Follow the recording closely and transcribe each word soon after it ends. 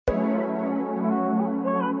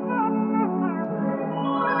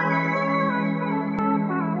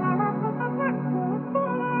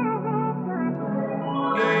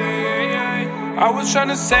I was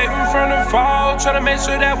tryna save them from the fall, tryna make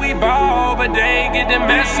sure that we ball, but they ain't get the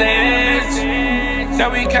message. Now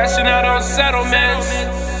we cashing out on settlements.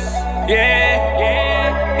 Yeah.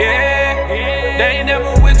 They ain't never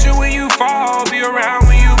with you when you fall, be around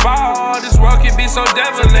when you ball. This world can be so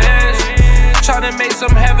devilish. Tryna make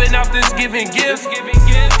some heaven off this giving gift.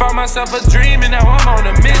 Found myself a dream and now I'm on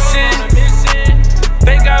a mission.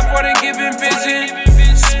 Thank God for the giving vision.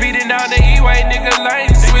 Speeding down the E-way, nigga lane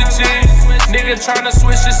switching. Nigga tryna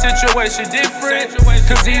switch the situation different.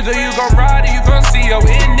 Cause either you gon' ride or you gon' see your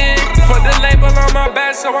ending. Put the label on my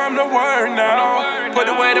back so I'm the word now.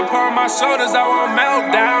 Put the weight upon my shoulders, I won't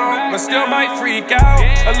melt down, but still might freak out.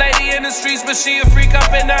 A lady in the streets, but she a freak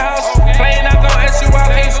up in the house. Playing I go S you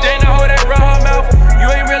out, can't stand to hold that run her mouth.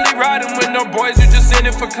 You ain't really riding with no boys, you just in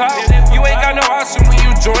it for clout. You ain't got no option when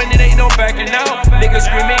you join, it ain't no backing out.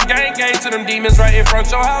 Niggas screaming gang gang to them demons right in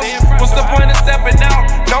front your house. What's the point of stepping out,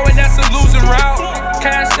 knowing that's a losing route?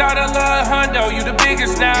 Cash out a little hundo, you the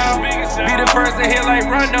biggest now. Be the first to hit like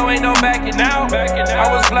Rondo, ain't no backing out. I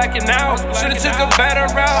was blacking out, should've took a better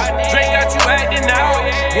route. Drake got you acting out,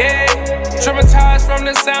 yeah. Traumatized from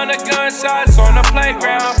the sound of gunshots on the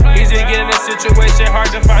playground. Easy to get in this situation, hard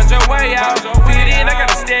to find your way out. Fit in, I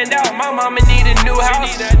gotta stand out, my mama need a new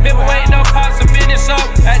house. Been waiting up pops to finish up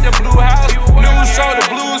at the Blue House. News show, the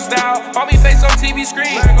blues now, all me face on TV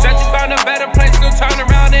screen. Said you found a better place, to turn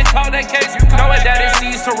around and call that case. Knowing that it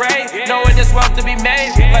sees to rain, knowing it's wealth to be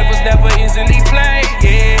made. Life was never easily played,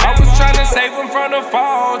 yeah. I was tryna save them from the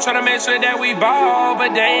fall, tryna make sure that we ball,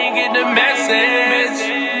 but they ain't get the message.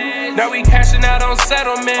 Now we cashing out on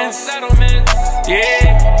settlements.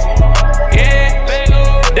 Yeah.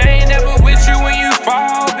 They ain't never with you when you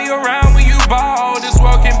fall, be around when you ball. This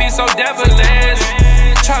world can be so devilish.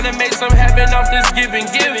 Tryna make some heaven off this giving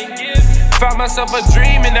gift. Found myself a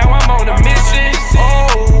dream and now I'm on a mission.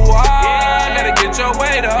 Oh, I gotta get your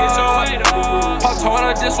weight up. I told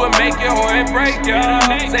her this would make you or it break you.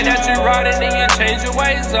 Say that you're riding and you change your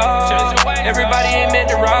ways up. Everybody ain't meant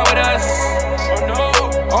to ride with us.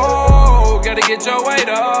 Oh, gotta get your weight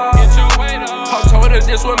up. I told her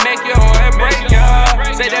this would make you or it break ya.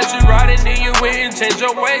 Say that you riding and you win, change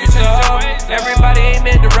your ways up. Everybody ain't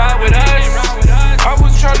meant to ride with us. I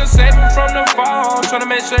was tryna save them from the fall, tryna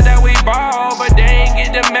make sure that we ball, but they ain't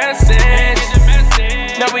get the message.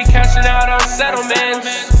 Now we cashing out on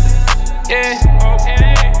settlements. Yeah.